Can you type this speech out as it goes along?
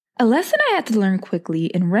A lesson I had to learn quickly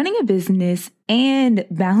in running a business and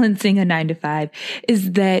balancing a 9 to 5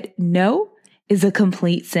 is that no is a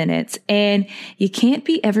complete sentence, and you can't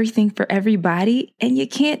be everything for everybody, and you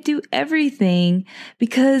can't do everything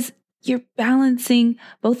because you're balancing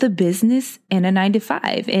both a business and a 9 to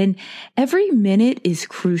 5. And every minute is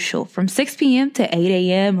crucial. From 6 p.m. to 8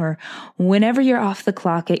 a.m. or whenever you're off the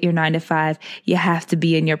clock at your 9 to 5, you have to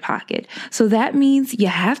be in your pocket. So that means you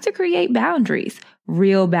have to create boundaries.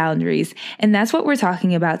 Real boundaries. And that's what we're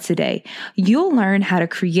talking about today. You'll learn how to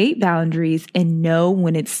create boundaries and know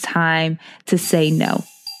when it's time to say no.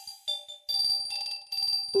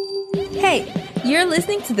 Hey, you're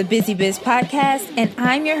listening to the Busy Biz podcast, and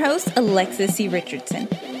I'm your host, Alexis C. Richardson.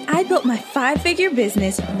 I built my 5-figure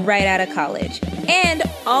business right out of college, and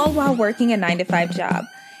all while working a 9 to 5 job.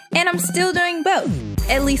 And I'm still doing both,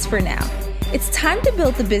 at least for now. It's time to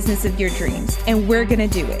build the business of your dreams, and we're going to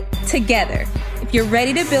do it together. If you're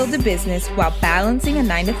ready to build a business while balancing a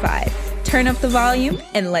 9 to 5, turn up the volume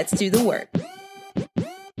and let's do the work.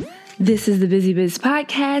 This is the Busy Biz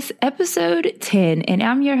Podcast, episode 10, and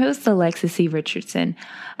I'm your host, Alexis C. Richardson.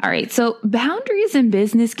 All right, so boundaries in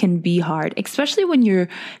business can be hard, especially when you're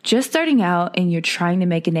just starting out and you're trying to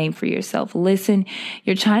make a name for yourself. Listen,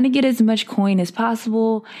 you're trying to get as much coin as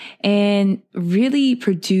possible and really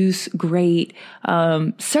produce great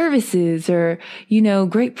services or,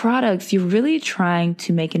 great products. You're really trying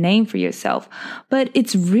to make a name for yourself. But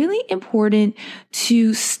it's really important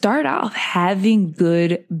to start off having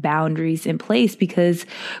good boundaries in place, because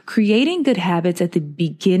creating good habits at the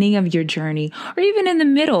beginning of your journey or even in the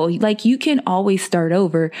middle, like you can always start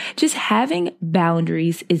over. Just having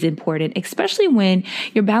boundaries is important, especially when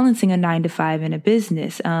you're balancing a 9 to 5 in a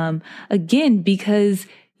business. Again, because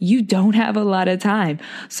you don't have a lot of time.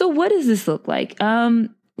 So what does this look like?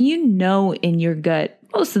 In your gut,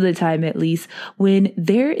 most of the time at least, when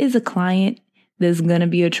there is a client that's going to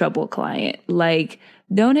be a trouble client, like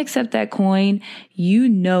don't accept that coin. You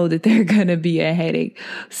know that they're going to be a headache.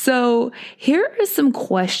 So here are some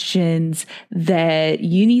questions that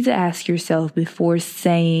you need to ask yourself before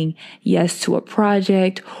saying yes to a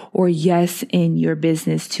project or yes in your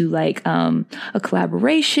business to a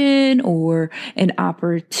collaboration or an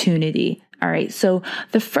opportunity. All right. So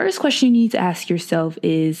the first question you need to ask yourself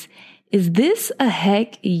is this a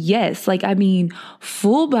heck yes?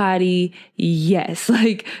 Full body yes.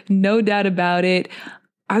 No doubt about it.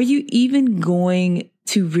 Are you even going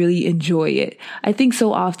to really enjoy it? I think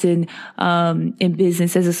so often in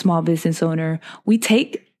business, as a small business owner, we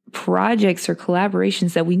take projects or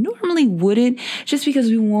collaborations that we normally wouldn't just because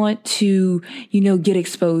we want to, get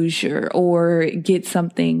exposure or get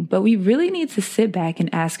something. But we really need to sit back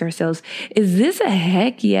and ask ourselves, is this a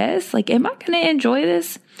heck yes? Am I going to enjoy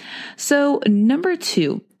this? So number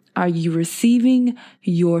 2, are you receiving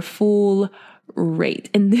your full rate?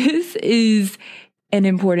 And this is an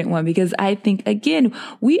important one, because I think, again,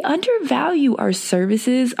 we undervalue our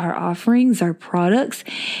services, our offerings, our products,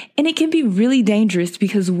 and it can be really dangerous,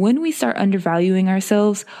 because when we start undervaluing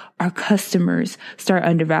ourselves, our customers start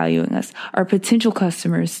undervaluing us. Our potential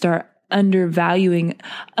customers start undervaluing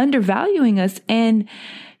us, and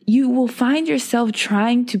you will find yourself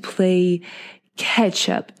trying to play catch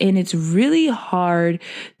up. And it's really hard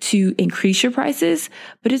to increase your prices,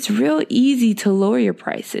 but it's real easy to lower your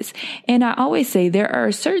prices. And I always say there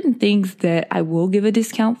are certain things that I will give a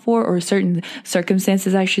discount for, or certain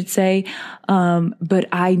circumstances, I should say. But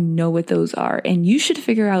I know what those are, and you should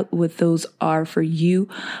figure out what those are for you.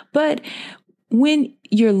 But when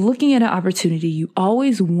you're looking at an opportunity, you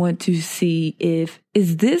always want to see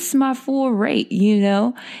is this my full rate?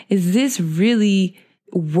 Is this really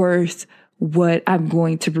worth what I'm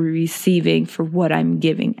going to be receiving for what I'm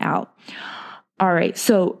giving out? All right.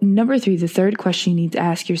 So number 3, the third question you need to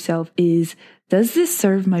ask yourself is, does this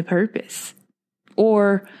serve my purpose?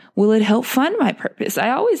 Or will it help fund my purpose? I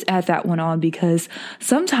always add that one on, because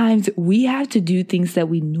sometimes we have to do things that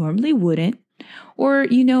we normally wouldn't. Or,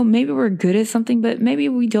 maybe we're good at something, but maybe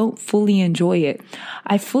we don't fully enjoy it.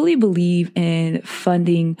 I fully believe in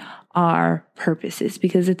funding our purposes,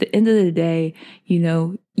 because at the end of the day,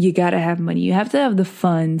 you got to have money. You have to have the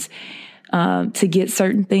funds to get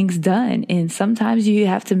certain things done. And sometimes you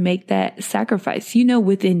have to make that sacrifice,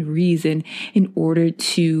 within reason, in order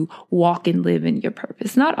to walk and live in your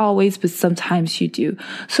purpose. Not always, but sometimes you do.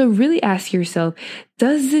 So really ask yourself,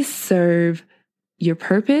 does this serve your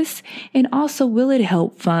purpose? And also, will it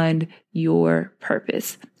help fund your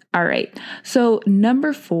purpose? All right. So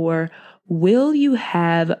number 4, will you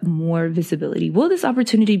have more visibility? Will this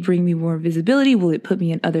opportunity bring me more visibility? Will it put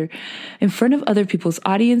me in front of other people's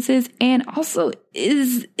audiences? And also,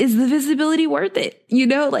 is the visibility worth it?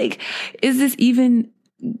 Is this even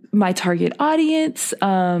my target audience?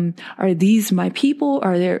 Are these my people?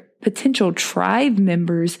 Are there potential tribe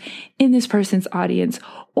members in this person's audience?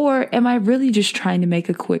 Or am I really just trying to make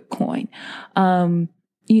a quick coin?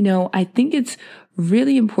 I think it's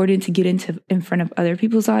really important to get in front of other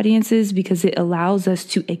people's audiences because it allows us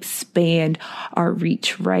to expand our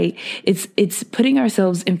reach, right? It's putting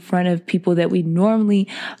ourselves in front of people that we normally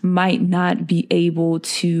might not be able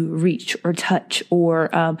to reach or touch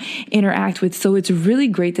or interact with. So it's really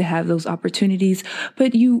great to have those opportunities,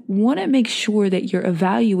 but you want to make sure that you're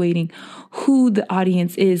evaluating who the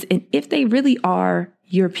audience is and if they really are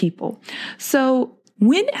your people. So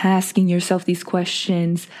when asking yourself these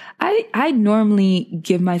questions, I normally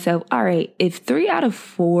give myself, all right, if 3 out of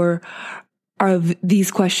 4 of these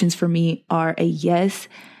questions for me are a yes,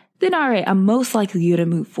 then all right, I'm most likely going to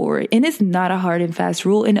move forward. And it's not a hard and fast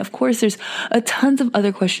rule. And of course, there's a tons of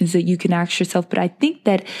other questions that you can ask yourself. But I think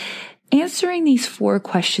that answering these 4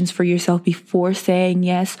 questions for yourself before saying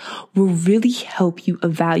yes will really help you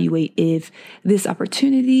evaluate if this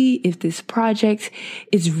opportunity, if this project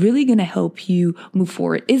is really going to help you move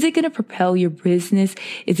forward. Is it going to propel your business?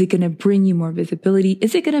 Is it going to bring you more visibility?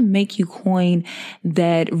 Is it going to make you coin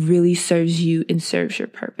that really serves you and serves your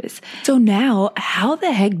purpose? So now, how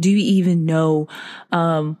the heck do you even know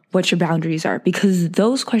what your boundaries are? Because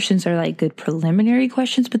those questions are like good preliminary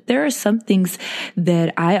questions, but there are some things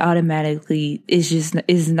that I automatically is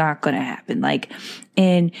not going to happen.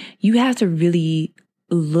 And you have to really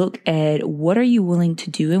look at what are you willing to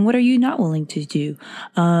do and what are you not willing to do.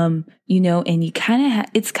 And you kind of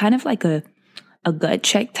it's kind of like a gut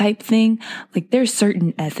check type thing. Like there's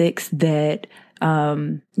certain ethics that,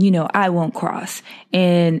 I won't cross.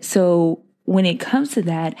 And so when it comes to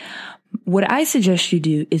that, what I suggest you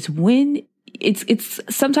do is when it's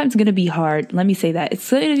sometimes going to be hard. Let me say that it's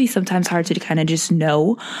going to be sometimes hard to kind of just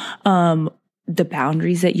know, the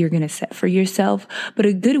boundaries that you're going to set for yourself. But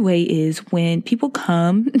a good way is when people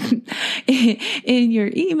come in your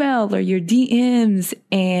email or your DMs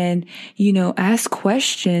and, ask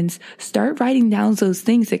questions, start writing down those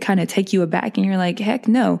things that kind of take you aback and you're like, heck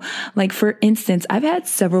no. Like, for instance, I've had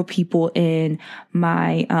several people in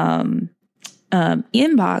my,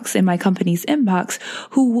 inbox, in my company's inbox,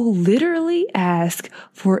 who will literally ask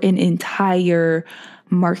for an entire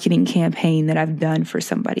marketing campaign that I've done for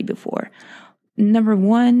somebody before. Number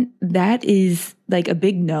one, that is like a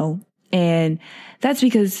big no. And that's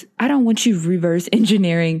because I don't want you reverse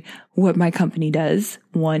engineering what my company does,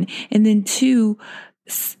 1. And then 2,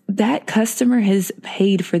 that customer has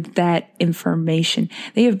paid for that information.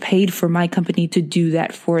 They have paid for my company to do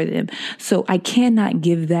that for them. So I cannot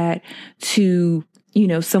give that to,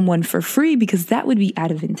 someone for free because that would be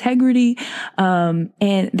out of integrity. And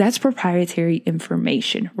that's proprietary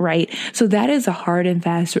information, right? So that is a hard and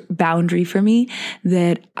fast boundary for me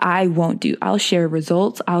that I won't do. I'll share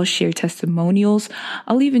results. I'll share testimonials.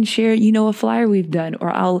 I'll even share, a flyer we've done, or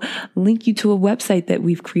I'll link you to a website that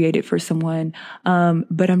we've created for someone.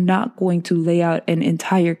 But I'm not going to lay out an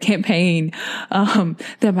entire campaign,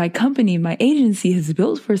 that my company, my agency has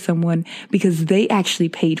built for someone because they actually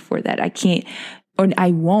paid for that. I can't, or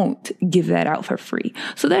I won't give that out for free.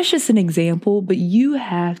 So that's just an example, but you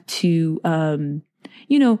have to,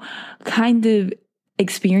 kind of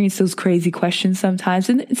experience those crazy questions sometimes.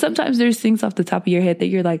 And sometimes there's things off the top of your head that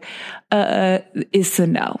you're like, it's a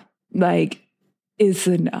no. Like, it's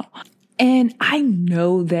a no. And I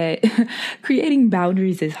know that creating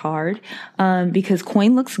boundaries is hard, because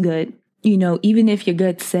coin looks good. Even if your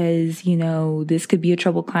gut says, this could be a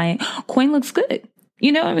trouble client, coin looks good.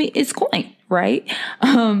 It's coin, right?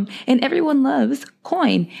 And everyone loves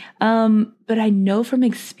coin. But I know from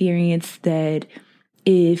experience that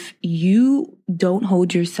if you don't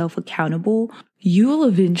hold yourself accountable, you will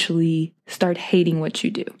eventually start hating what you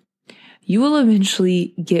do. You will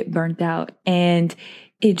eventually get burnt out. And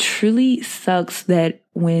it truly sucks that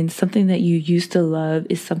when something that you used to love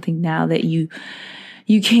is something now that you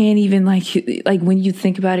can't even like when you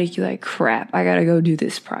think about it, you're like, crap, I got to go do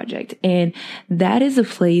this project. And that is a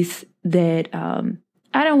place that,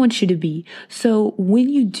 I don't want you to be. So when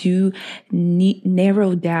you do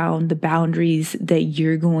narrow down the boundaries that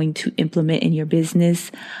you're going to implement in your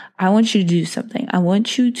business, I want you to do something. I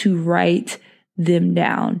want you to write them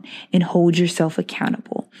down and hold yourself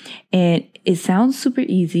accountable. And it sounds super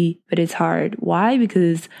easy, but it's hard. Why?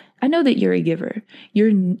 Because I know that you're a giver.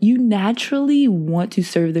 You naturally want to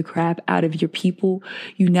serve the crap out of your people.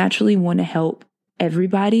 You naturally want to help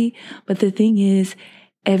everybody. But the thing is,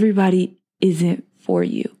 everybody isn't for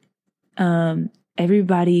you.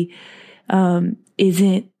 Everybody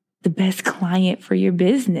isn't the best client for your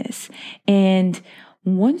business. And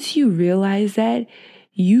once you realize that,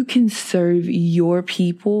 you can serve your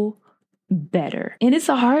people better. And it's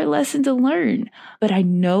a hard lesson to learn, but I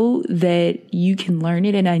know that you can learn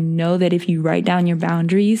it. And I know that if you write down your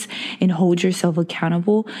boundaries and hold yourself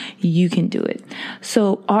accountable, you can do it.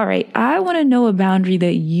 So, all right, I want to know a boundary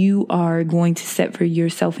that you are going to set for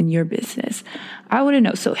yourself in your business. I want to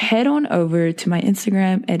know. So head on over to my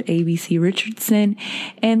Instagram at ABC Richardson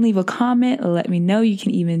and leave a comment. Let me know. You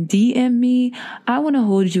can even DM me. I want to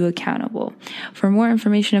hold you accountable. For more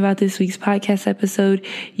information about this week's podcast episode,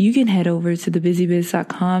 you can head over to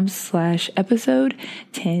thebusybiz.com/episode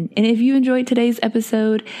 10. And if you enjoyed today's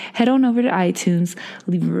episode, head on over to iTunes,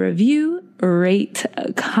 leave a review, rate,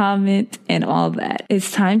 comment, and all that.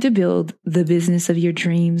 It's time to build the business of your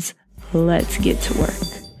dreams. Let's get to work.